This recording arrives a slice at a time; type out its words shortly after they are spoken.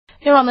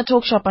Here on the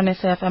Talk Shop on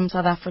SAFM,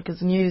 South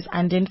Africa's news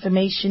and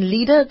information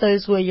leader.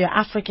 Those were your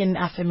African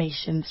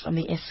affirmations from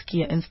the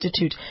Eskia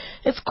Institute.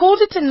 It's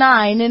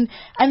 8:45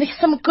 and there's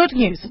some good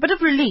news, a bit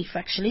of relief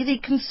actually. The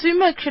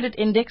Consumer Credit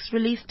Index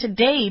released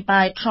today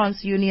by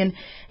TransUnion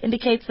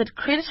indicates that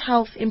credit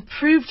health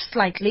improved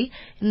slightly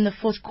in the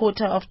fourth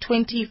quarter of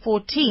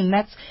 2014.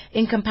 That's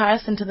in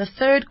comparison to the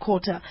third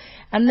quarter.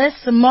 And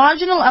this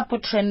marginal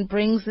upward trend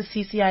brings the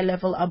CCI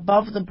level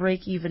above the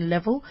break-even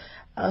level.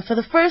 For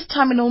the first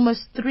time in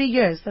almost 3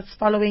 years. That's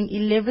following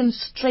 11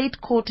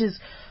 straight quarters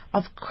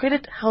of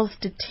credit health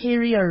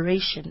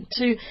deterioration.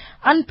 To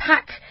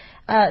unpack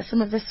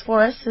some of this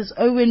for us is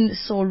Owen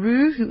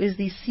Soru, who is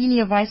the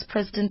Senior Vice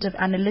President of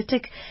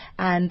Analytic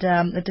and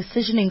the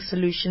Decisioning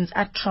Solutions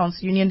at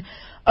TransUnion.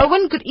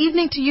 Owen, good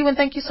evening to you and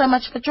thank you so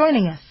much for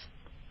joining us.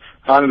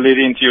 Hi,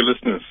 Naledi, and to your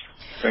listeners.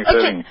 Thanks for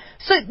having me.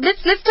 So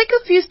let's take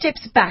a few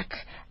steps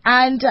back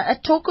and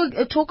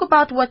talk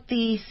about what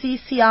the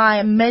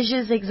CCI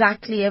measures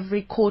exactly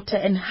every quarter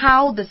and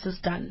how this is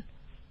done.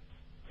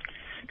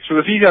 So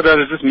the CCI does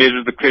is just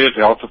measures the credit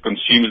health of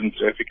consumers in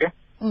South Africa.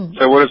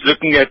 So what it's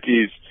looking at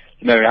is,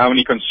 how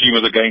many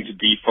consumers are going to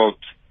default,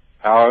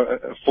 how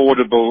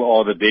affordable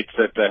are the debts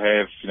that they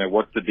have,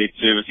 what the debt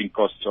servicing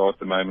costs are at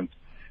the moment,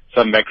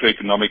 some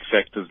macroeconomic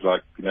factors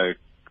like,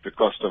 the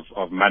cost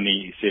of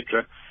money,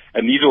 etc.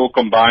 And these are all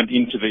combined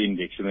into the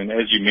index. And then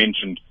as you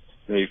mentioned,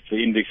 if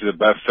the index is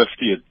above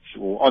 50,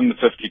 or on the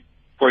 50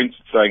 points,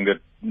 it's saying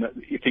that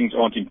things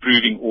aren't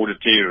improving or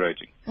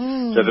deteriorating.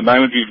 So at the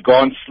moment we've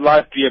gone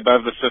slightly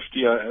above the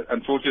 50.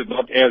 Unfortunately, it's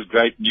not as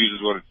great news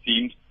as what it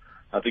seemed.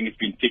 I think it's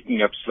been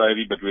ticking up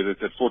slowly, but whether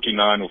it's at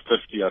 49 or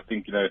 50, I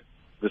think,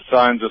 the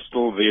signs are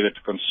still there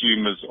that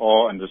consumers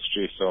are under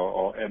stress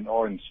and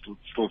are in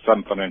still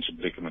some financial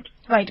predicament.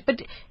 Right,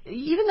 but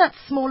even that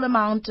small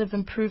amount of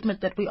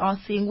improvement that we are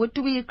seeing, what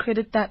do we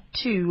accredit that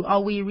to?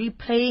 Are we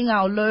repaying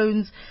our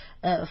loans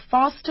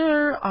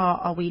faster?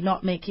 Are we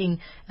not making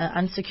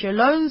unsecured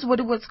loans?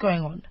 What's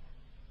going on?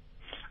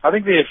 I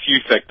think there are a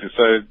few factors.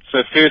 So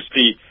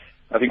firstly,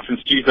 I think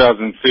since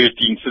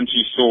 2013, since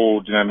you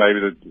saw,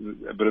 maybe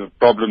a bit of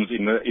problems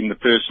in the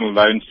personal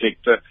loan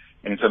sector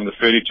and in some of the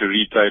furniture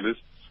retailers,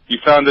 you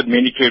found that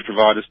many credit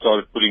providers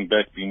started pulling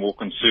back, being more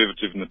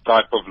conservative in the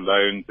type of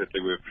loans that they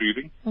were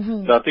approving.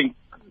 So I think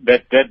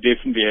that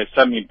definitely has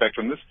some impact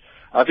on this.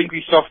 I think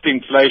the soft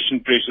inflation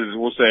pressure is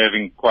also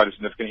having quite a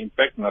significant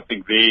impact, and I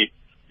think there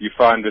you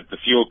find that the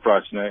fuel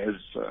price, as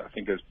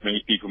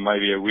many people may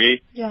be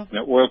aware,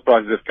 oil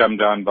prices have come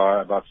down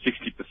by about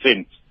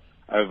 60%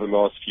 over the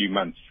last few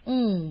months.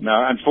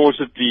 Now,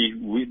 unfortunately,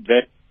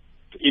 that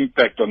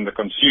impact on the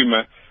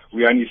consumer,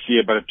 we only see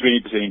about a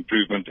 20%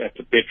 improvement at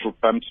the petrol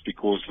pumps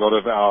because a lot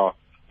of our,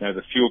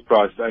 the fuel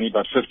price is only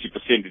about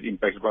 50% is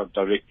impacted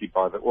directly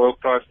by the oil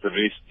price. The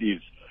rest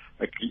is,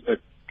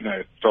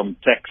 from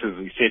taxes,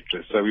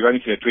 etc. So we've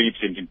only seen a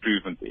 20%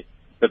 improvement there.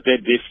 But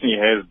that definitely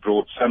has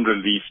brought some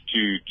relief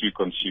to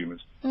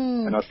consumers.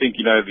 And I think,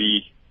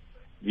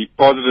 the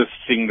positive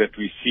thing that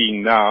we're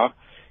seeing now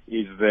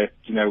is that,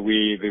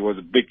 there was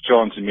a big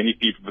chance and many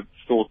people that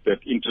thought that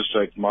interest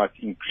rates might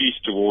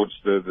increase towards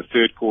the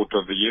third quarter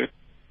of the year.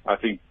 I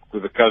think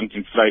with the current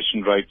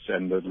inflation rates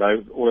and the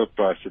low oil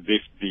price, it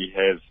definitely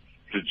has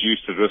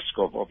reduced the risk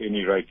of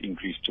any rate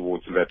increase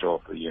towards the latter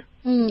half of the year.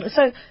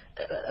 So,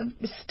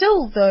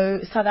 still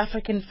though, South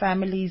African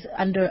families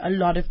under a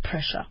lot of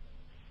pressure.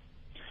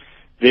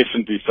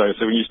 Definitely so.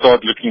 So when you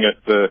start looking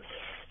at the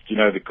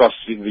cost,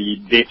 the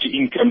debt to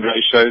income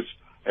ratios,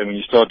 and when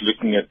you start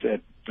looking at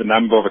the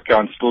number of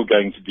accounts still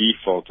going to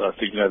default, I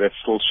think, that's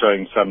still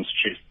showing some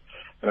stress.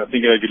 And I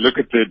think if you look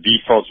at the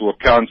defaults or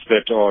accounts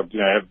that are,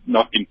 have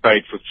not been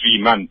paid for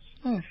 3 months,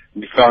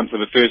 we found for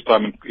the first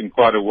time in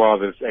quite a while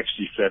that it's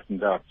actually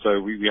flattened out.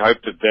 So we hope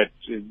that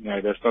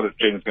that's not a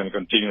trend that's going to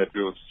continue, that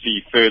we will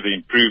see further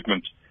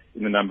improvement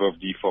in the number of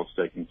defaults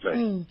taking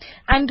place.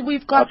 And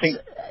we've got...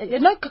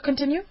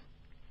 continue.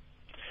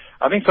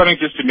 I think something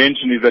just to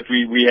mention is that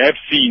we have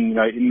seen,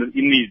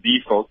 in these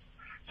defaults,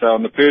 so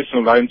on the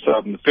personal loan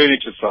side and the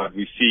furniture side,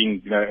 we've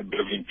seen, a bit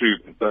of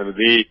improvement. So over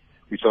there,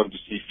 we started to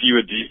see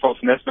fewer defaults,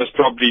 and that's most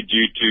probably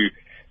due to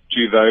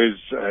those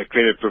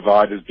credit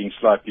providers being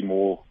slightly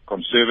more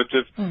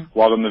conservative.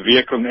 While on the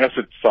vehicle and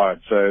asset side,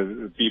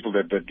 so people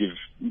that give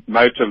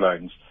motor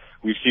loans,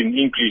 we've seen an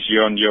increase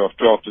year on year of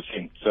 12%.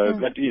 So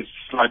that is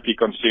slightly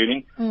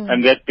concerning.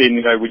 And that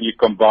then, when you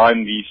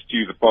combine these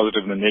two, the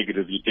positive and the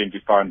negative, you tend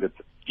to find that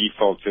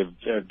defaults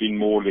have been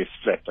more or less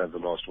flat over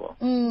the last while.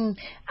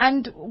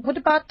 And what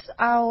about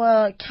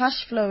our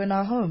cash flow in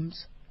our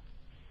homes?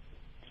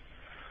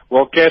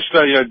 Well, cash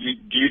flow,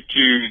 due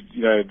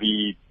to,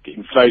 the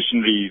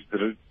inflationary,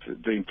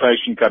 the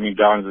inflation coming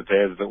down as it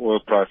has, the oil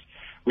price,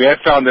 we have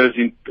found that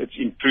it's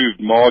improved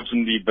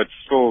marginally, but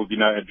still,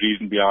 at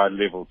reasonably high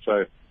levels.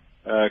 So,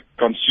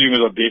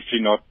 consumers are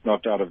definitely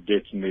not out of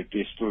debt, and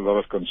there's still a lot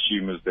of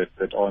consumers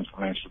that are in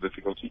financial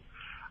difficulty.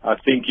 I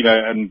think,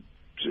 and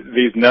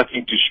there's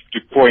nothing to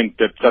point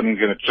that something's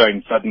going to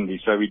change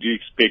suddenly. So we do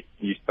expect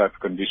these type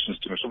of conditions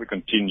to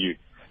continue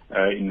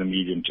in the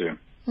medium term.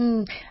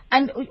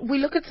 And we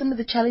look at some of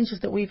the challenges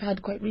that we've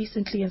had quite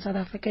recently in South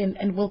Africa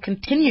and will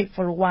continue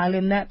for a while,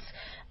 and that's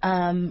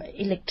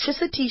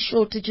electricity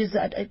shortages.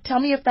 Tell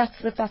me if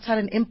that's had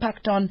an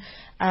impact on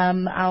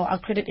our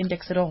credit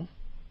index at all.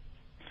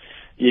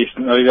 Yes,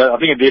 no, I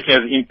think it definitely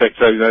has an impact.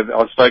 So,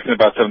 I've spoken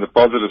about some of the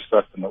positive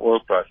stuff in the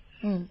oil price.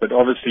 But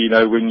obviously,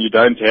 when you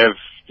don't have,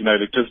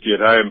 electricity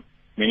at home,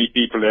 many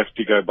people have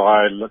to go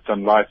buy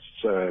some lights,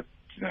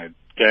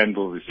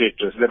 candles,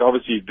 etc. So that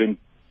obviously then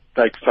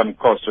takes some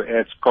cost or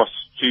adds costs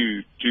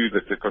to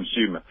the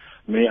consumer.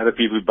 Many other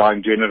people are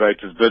buying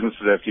generators.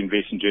 Businesses have to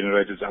invest in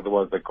generators,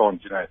 otherwise they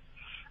can't,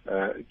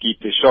 keep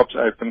their shops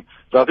open.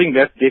 So I think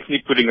that's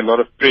definitely putting a lot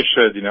of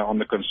pressure, on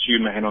the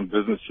consumer and on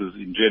businesses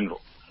in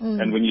general.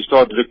 And when you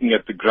start looking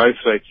at the growth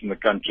rates in the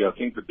country, I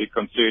think the big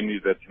concern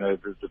is that,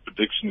 the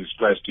prediction is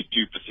close to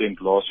 2%.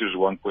 Last year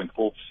was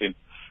 1.4%.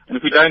 And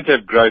if we don't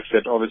have growth,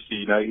 that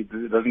obviously,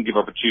 it doesn't give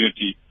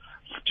opportunity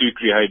to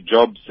create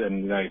jobs.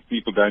 And, if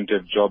people don't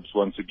have jobs,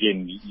 once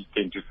again, you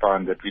tend to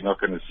find that we're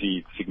not going to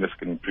see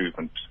significant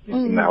improvement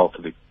in the health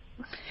of it.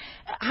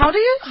 How do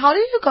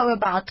you go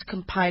about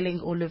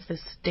compiling all of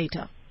this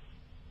data?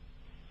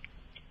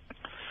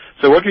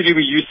 So what we do,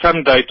 we use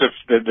some data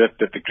that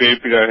the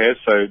credit bureau has.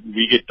 So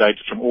we get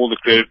data from all the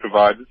credit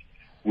providers,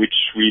 which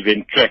we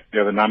then track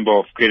the number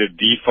of credit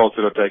defaults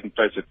that are taking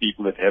place of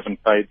people that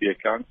haven't paid the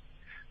account.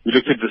 We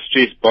looked at the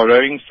stress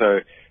borrowing,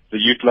 so the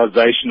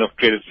utilization of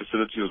credit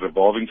facilities or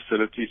revolving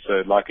facilities.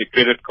 So like a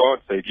credit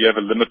card, so if you have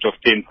a limit of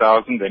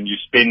 10,000 and you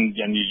spend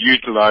and you're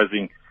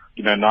utilizing,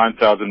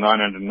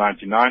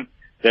 9,999,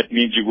 that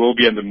means you will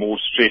be under more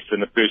stress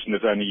than a person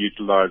that's only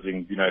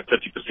utilizing, 30%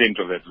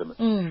 of that limit.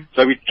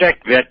 So we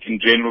track that in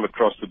general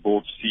across the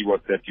board to see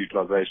what that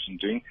utilization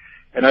is doing.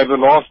 And over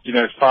the last,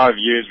 5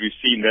 years, we've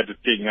seen that,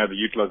 the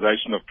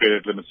utilization of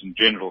credit limits in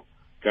general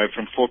go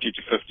from 40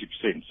 to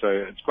 50%. So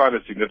it's quite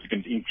a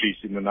significant increase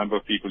in the number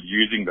of people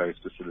using those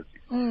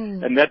facilities.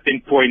 And that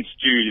then points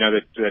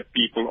to, that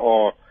people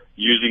are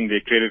using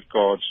their credit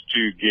cards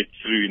to get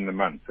through in the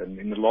month. And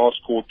in the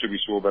last quarter, we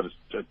saw about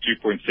a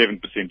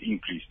 2.7%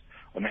 increase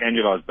on an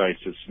annualized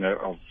basis,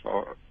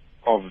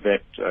 of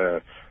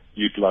that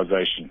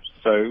utilization.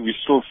 So we're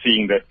still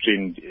seeing that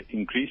trend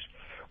increase.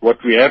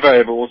 What we have,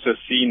 however, also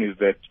seen is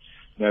that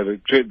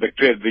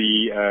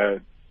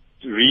the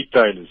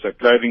retailers, so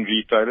clothing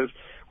retailers,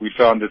 we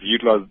found that the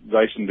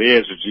utilization there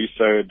has reduced.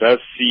 So it does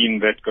seem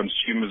that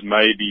consumers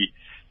may be,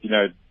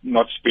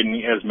 not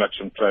spending as much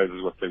on clothes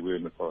as what they were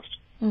in the past.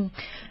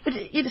 But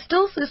there's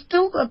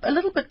still a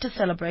little bit to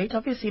celebrate.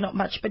 Obviously not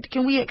much, but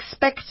can we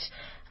expect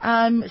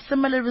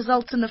similar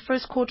results in the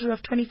first quarter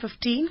of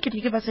 2015? Can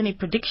you give us any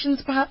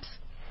predictions, perhaps?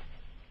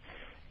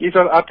 Yes,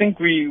 I think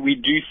we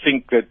do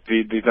think that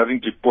there's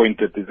nothing to point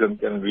that there's going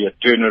to be a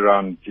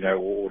turnaround,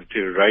 or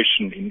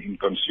deterioration in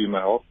consumer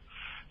health.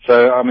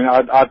 So,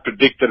 I'd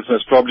predict that it's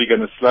most probably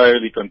going to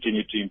slowly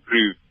continue to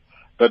improve,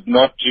 but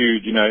not to,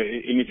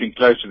 anything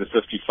close to the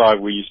 55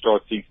 where you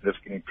start seeing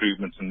significant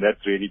improvements, and that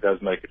really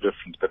does make a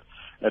difference. But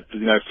at,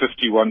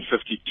 51,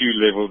 52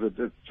 levels,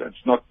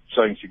 it's not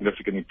showing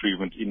significant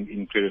improvement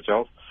in credit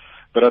health.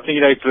 But I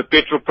think, if the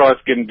petrol price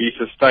can be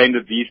sustained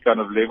at these kind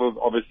of levels,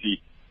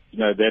 obviously,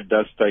 that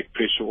does take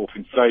pressure off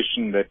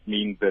inflation. That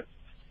means that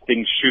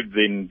things should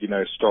then,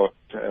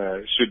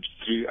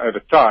 over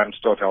time,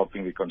 start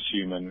helping the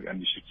consumer, and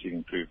we should see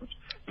improvement.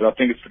 But I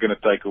think it's going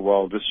to take a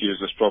while. This year's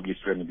is probably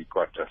going to be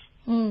quite tough.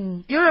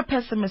 You're a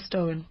pessimist,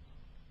 Owen.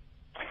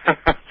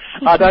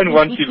 I don't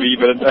want to be,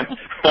 but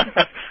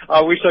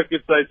I wish I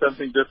could say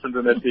something different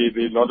than that.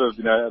 There's a lot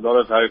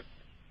of hope.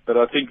 But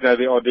I think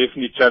there are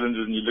definitely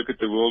challenges, and you look at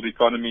the world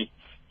economy,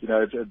 it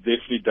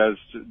definitely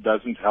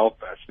doesn't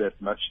help us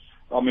that much.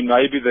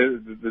 Maybe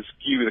the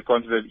skew with the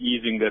quantitative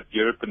easing that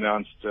Europe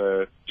announced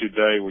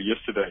today or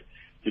yesterday,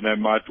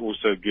 might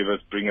also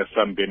bring us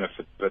some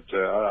benefit. But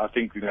I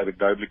think, the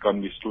global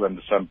economy is still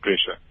under some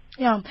pressure.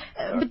 Yeah,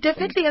 but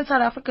definitely in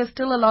South Africa,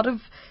 still a lot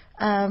of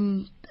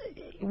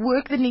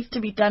work that needs to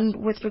be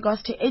done with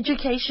regards to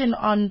education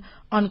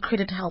on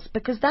credit health,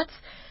 because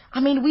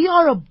we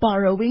are a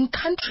borrowing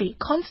country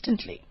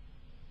constantly.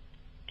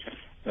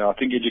 Yeah, I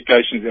think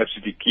education is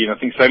absolutely key, and I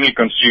think so many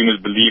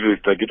consumers believe that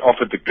if they get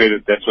offered the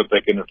credit, that's what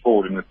they can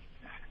afford, and it's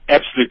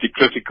absolutely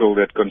critical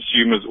that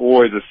consumers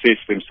always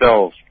assess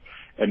themselves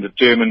and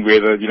determine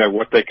whether,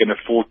 what they can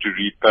afford to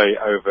repay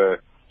over,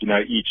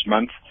 each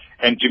month,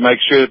 and to make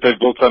sure that they've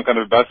built some kind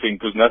of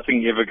buffering, because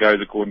nothing ever goes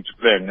according to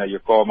plan. Your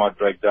car might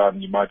break down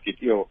and you might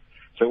get ill.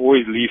 So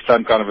always leave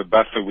some kind of a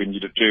buffer when you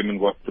determine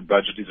what the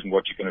budget is and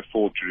what you can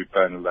afford to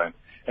repay on a loan.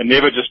 And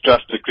never just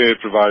trust a credit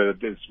provider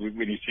that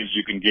when he says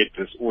you can get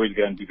this. Always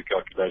go and do the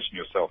calculation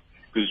yourself,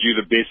 because you're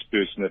the best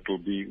person that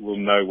will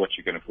know what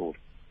you can afford.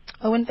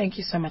 Owen, thank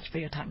you so much for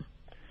your time.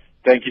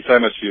 Thank you so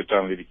much for your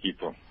time, Lady.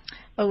 Keep on.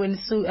 Owen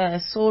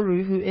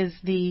Soru, who is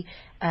the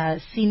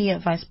Senior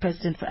Vice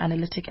President for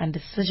Analytic and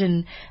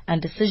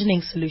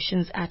Decisioning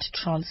Solutions at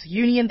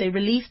TransUnion. They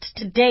released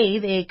today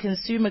their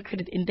Consumer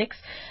Credit Index,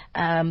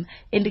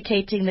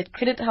 indicating that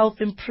credit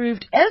health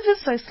improved ever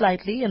so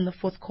slightly in the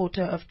fourth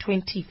quarter of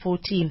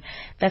 2014.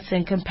 That's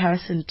in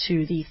comparison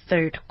to the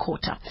third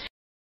quarter.